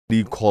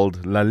league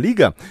called La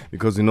Liga,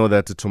 because you know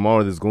that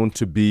tomorrow there's going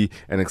to be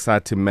an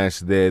exciting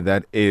match there.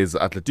 That is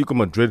Atletico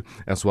Madrid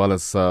as well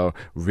as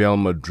Real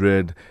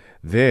Madrid.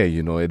 There,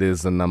 you know, it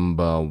is the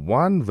number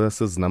 1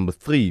 versus number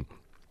 3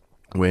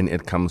 when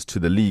it comes to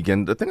the league.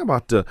 And the thing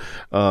about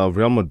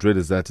Real Madrid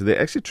is that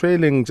they're actually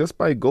trailing just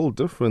by goal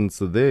difference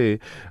there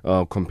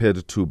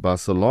compared to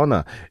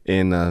Barcelona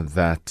in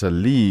that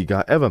league.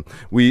 However,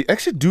 we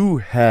actually do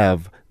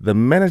have the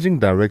managing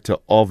director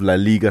of La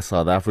Liga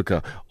South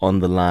Africa on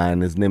the line.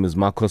 His name is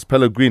Marcos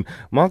Pelegrin.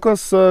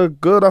 Marcos,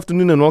 good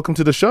afternoon and welcome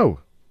to the show.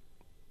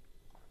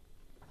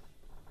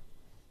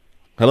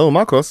 Hello,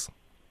 Marcos.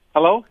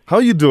 Hello. How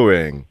are you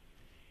doing?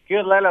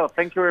 Good, Lalo.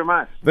 Thank you very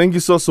much. Thank you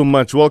so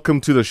much. Welcome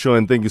to the show,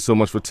 and thank you so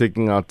much for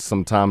taking out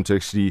some time to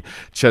actually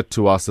chat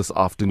to us this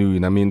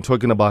afternoon. I mean,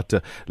 talking about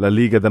La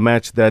Liga, the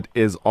match that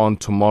is on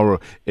tomorrow,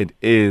 it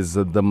is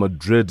the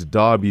Madrid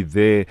Derby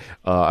there,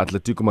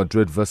 Atletico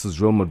Madrid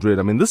versus Real Madrid.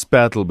 I mean, this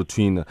battle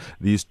between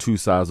these two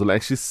sides will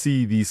actually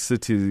see the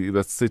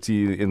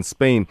city in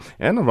Spain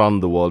and around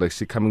the world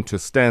actually coming to a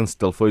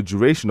standstill for a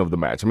duration of the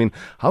match. I mean,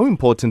 how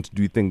important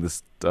do you think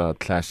this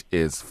clash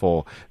is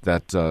for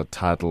that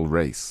title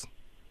race?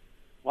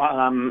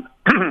 Well,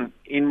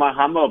 in my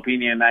humble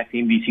opinion, I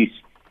think this is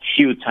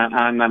huge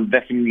and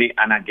definitely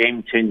a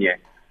game changer.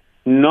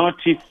 Not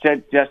just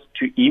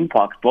to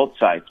impact both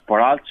sides, but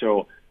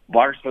also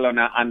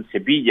Barcelona and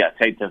Sevilla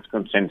titles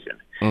contention.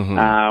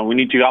 Mm-hmm. We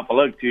need to have a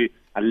look to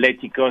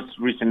Atletico's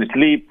recent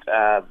slip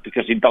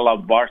because it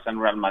allowed Barca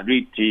and Real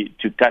Madrid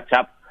to catch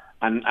up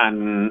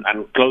and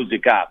close the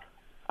gap.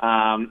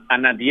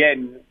 And at the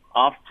end,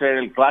 after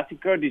El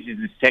Clásico, this is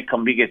the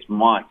second biggest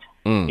match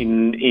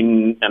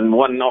in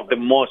one of the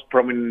most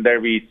prominent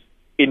derbies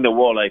in the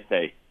world, I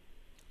say.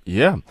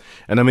 Yeah,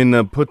 and I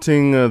mean,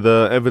 putting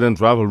the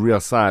evident rivalry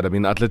aside, I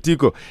mean,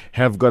 Atletico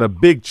have got a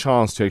big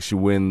chance to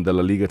actually win the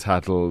La Liga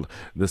title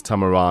this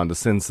time around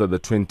since the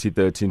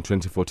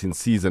 2013-2014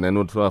 season, and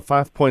with a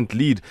 5-point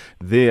lead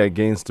there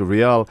against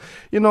Real,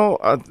 you know,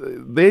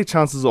 their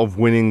chances of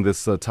winning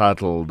this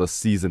title this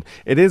season,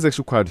 it is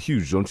actually quite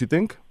huge, don't you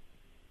think?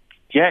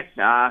 Yes,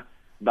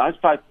 those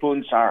 5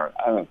 points are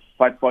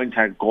 5 points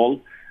are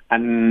goal,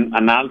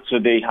 and also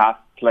they have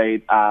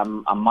played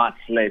a match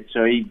late.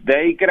 So if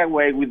they get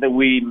away with the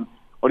win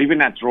or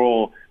even a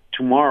draw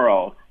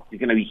tomorrow, it's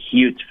going to be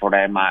huge for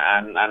them,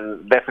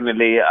 and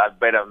definitely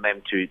better on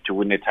them to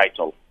win the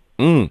title.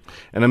 And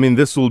I mean,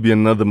 this will be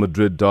another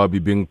Madrid derby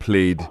being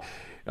played,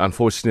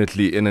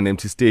 unfortunately, in an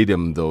empty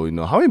stadium, though. You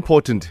know, how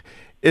important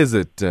is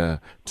it to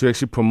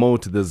actually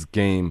promote this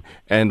game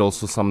and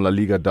also some La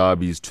Liga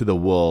derbies to the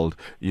world,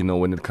 you know,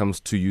 when it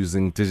comes to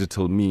using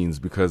digital means,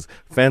 because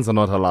fans are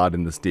not allowed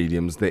in the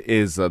stadiums? There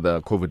is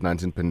the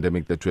COVID-19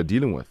 pandemic that we're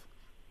dealing with.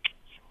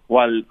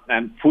 Well,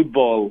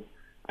 football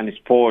and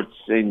sports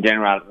in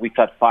general,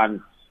 without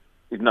fans,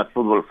 is not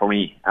football for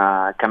me.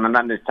 I cannot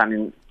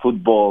understand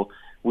football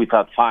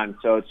without fans.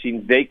 So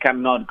since they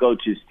cannot go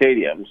to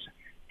stadiums,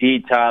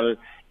 digital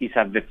is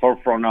at the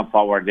forefront of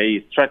our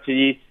daily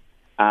strategies.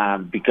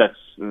 Because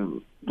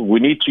we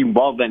need to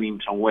involve them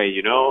in some way,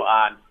 you know.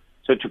 And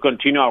so to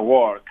continue our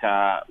work,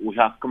 we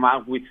have come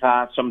up with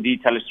some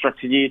digital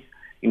strategies,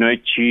 you know,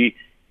 to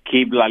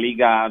keep La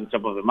Liga on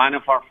top of the mind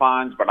of our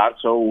fans, but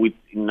also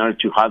in order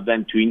to help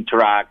them to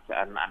interact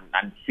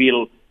and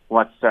feel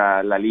what's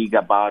La Liga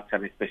about,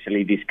 and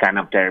especially these kind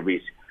of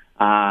derbies.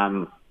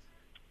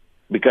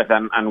 Because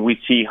we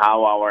see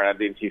how our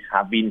audiences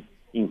have been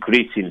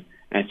increasing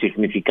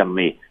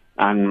significantly.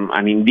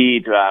 And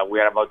indeed, we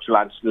are about to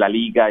launch La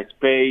Liga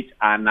Space,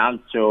 and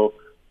also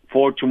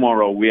for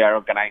tomorrow, we are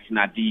organizing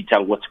a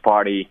digital watch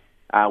party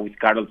with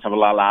Carlos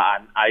Zabalala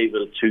and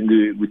Ivel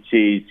Chungu, which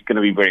is going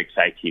to be very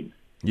exciting.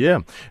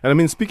 Yeah, and I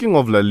mean, speaking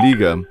of La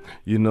Liga,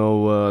 you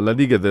know, La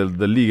Liga,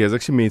 the league has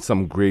actually made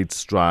some great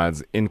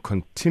strides in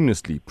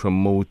continuously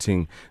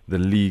promoting the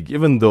league,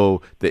 even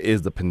though there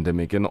is the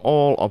pandemic and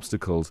all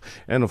obstacles.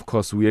 And of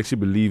course, we actually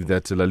believe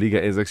that La Liga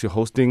is actually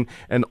hosting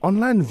an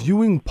online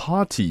viewing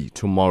party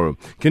tomorrow.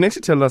 Can you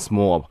actually tell us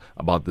more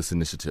about this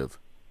initiative?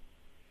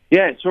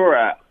 Yeah, sure.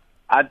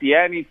 At the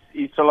end,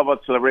 it's all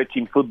about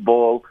celebrating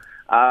football,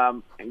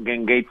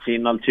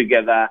 engaging all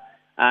together.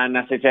 And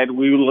as I said,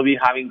 we will be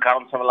having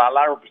Carlos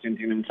Zabalala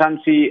representing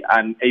Mzansi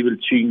and Abel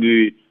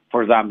Chingu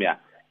for Zambia.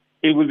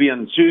 It will be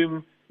on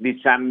Zoom this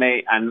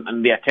Sunday,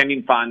 and the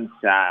attending fans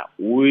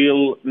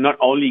will not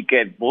only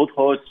get both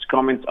hosts'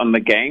 comments on the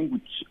game,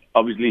 which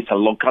obviously is a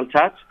local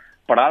touch,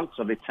 but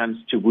also the chance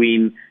to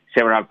win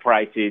several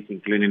prizes,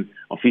 including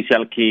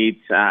official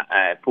kits,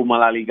 Puma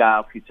La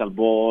Liga, official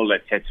ball,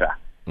 etc.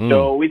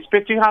 So we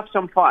expect to have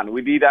some fun.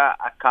 We did a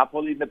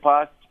couple in the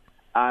past,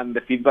 and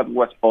the feedback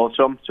was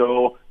awesome.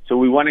 So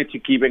we wanted to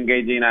keep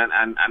engaging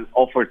and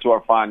offer to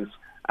our fans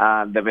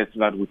the best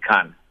that we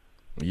can.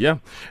 Yeah.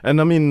 And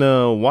I mean,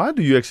 why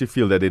do you actually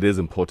feel that it is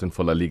important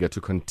for La Liga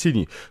to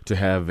continue to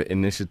have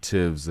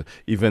initiatives,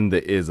 even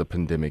there is a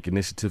pandemic,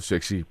 initiatives to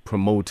actually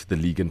promote the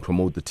league and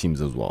promote the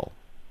teams as well?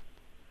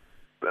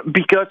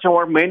 Because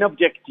our main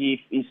objective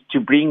is to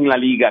bring La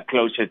Liga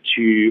closer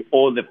to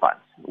all the fans.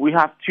 we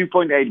have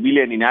 2.8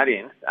 billion in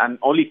audience, and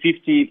only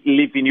 50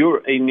 live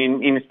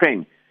in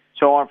Spain.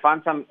 So our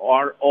fans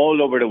are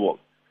all over the world.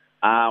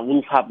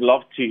 We'll have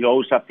loved to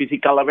host a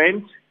physical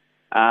event,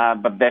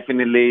 but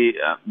definitely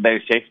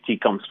their safety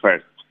comes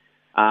first.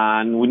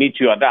 And we need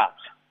to adapt.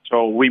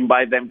 So we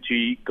invite them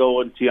to go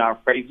onto our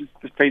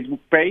Facebook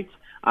page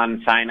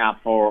and sign up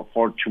for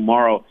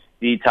tomorrow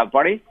digital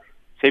party.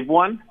 Safe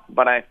one,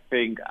 but I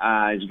think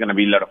it's going to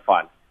be a lot of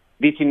fun.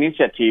 These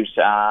initiatives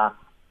are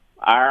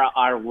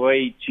our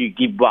way to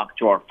give back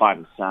to our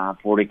fans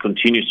for the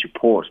continued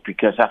support,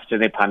 because after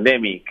the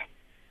pandemic,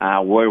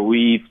 where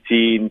we've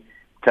seen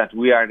that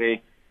we are the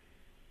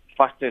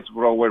fastest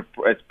growing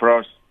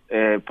sports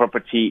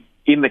property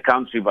in the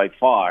country by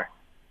far,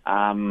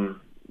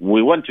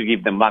 we want to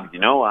give them back,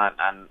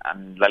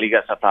 and La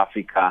Liga South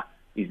Africa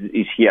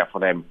is here for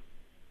them.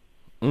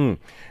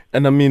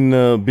 And I mean,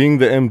 being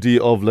the MD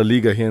of La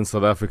Liga here in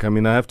South Africa, I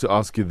mean, I have to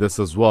ask you this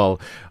as well.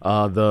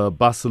 The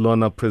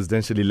Barcelona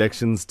presidential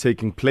elections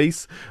taking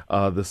place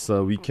this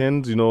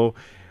weekend,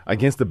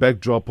 against the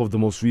backdrop of the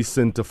most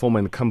recent former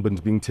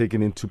incumbent being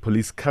taken into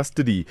police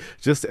custody.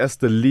 Just as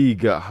the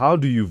league, how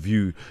do you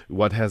view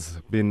what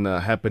has been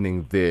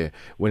happening there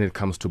when it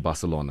comes to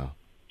Barcelona?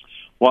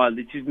 Well,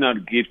 this is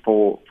not good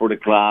for the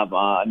club,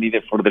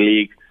 neither for the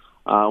league.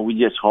 We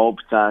just hope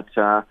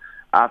that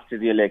after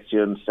the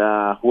elections,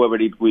 whoever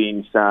it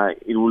wins,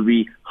 it will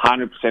be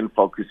 100%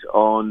 focused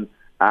on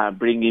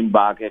bringing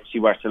back FC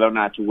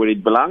Barcelona to where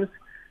it belongs.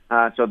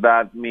 So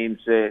that means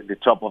the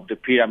top of the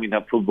pyramid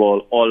of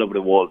football all over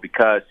the world,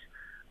 because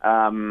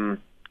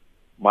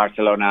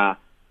Barcelona,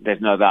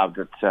 there's no doubt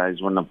that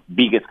is one of the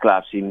biggest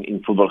clubs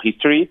in football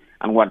history,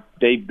 and what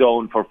they've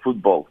done for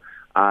football,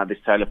 the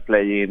style of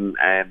playing,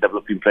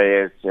 developing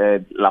players,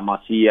 La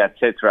Masia,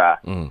 etc.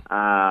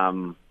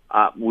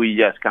 We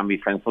just can be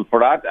thankful for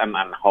that and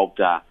hope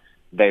that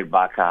they're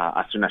back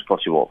as soon as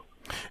possible.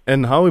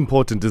 And how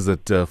important is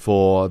it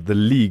for the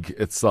league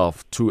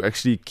itself to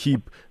actually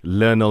keep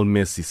Lionel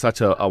Messi,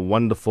 such a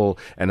wonderful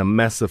and a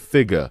massive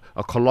figure,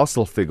 a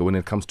colossal figure when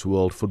it comes to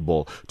world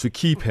football, to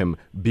keep him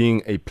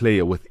being a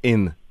player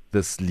within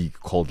this league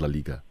called La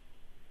Liga?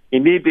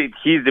 Indeed,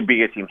 he's the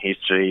biggest in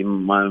history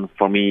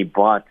for me,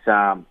 but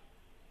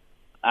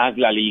as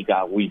La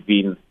Liga, we've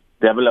been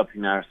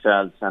developing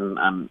ourselves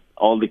and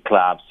all the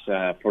clubs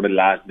for the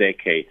last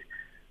decade.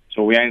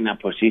 So we are in a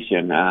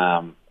position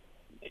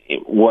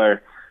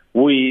where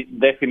we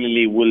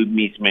definitely will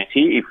miss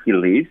Messi if he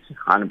leaves,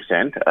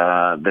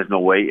 100%. There's no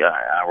way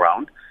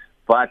around.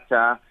 But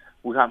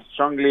we have a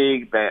strong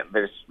league.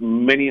 There's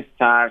many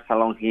stars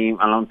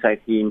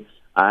alongside him.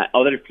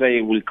 Other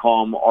players will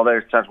come.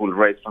 Other stars will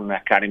rise from the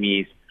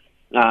academies.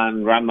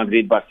 And Real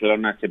Madrid,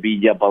 Barcelona,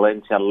 Sevilla,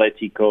 Valencia,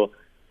 Atletico,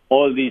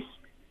 all these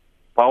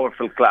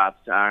powerful clubs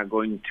are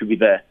going to be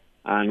there.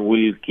 And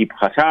we'll keep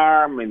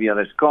Hazard, maybe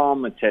others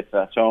come,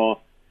 etc. So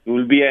it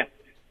will be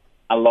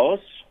a loss,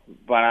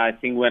 but I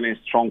think we're in a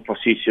strong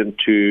position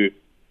to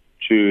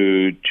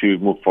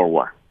move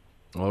forward.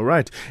 All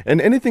right. And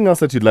anything else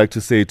that you'd like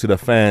to say to the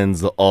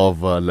fans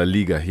of La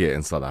Liga here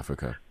in South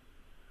Africa?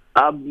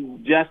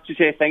 Just to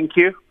say thank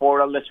you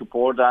for all the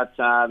support that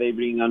they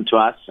bring on to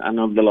us and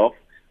all the love.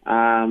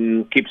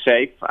 Keep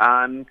safe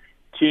and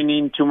tune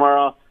in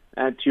tomorrow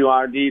to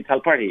our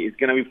digital party. It's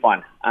going to be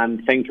fun.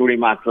 And thank you very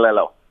much,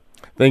 Lelo.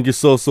 Thank you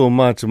so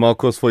much,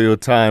 Marcos, for your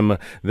time.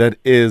 That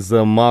is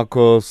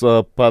Marcos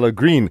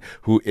Pelegrin,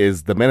 who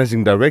is the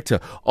managing director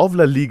of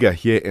La Liga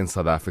here in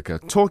South Africa,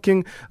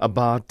 talking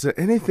about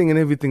anything and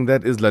everything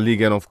that is La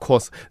Liga. And of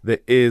course, there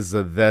is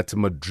that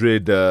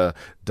Madrid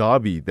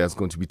derby that's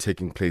going to be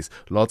taking place.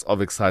 Lots of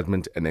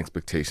excitement and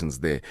expectations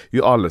there.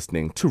 You are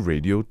listening to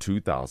Radio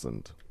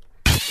 2000.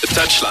 The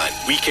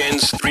Touchline,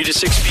 weekends 3 to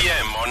 6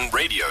 p.m. on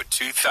Radio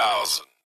 2000.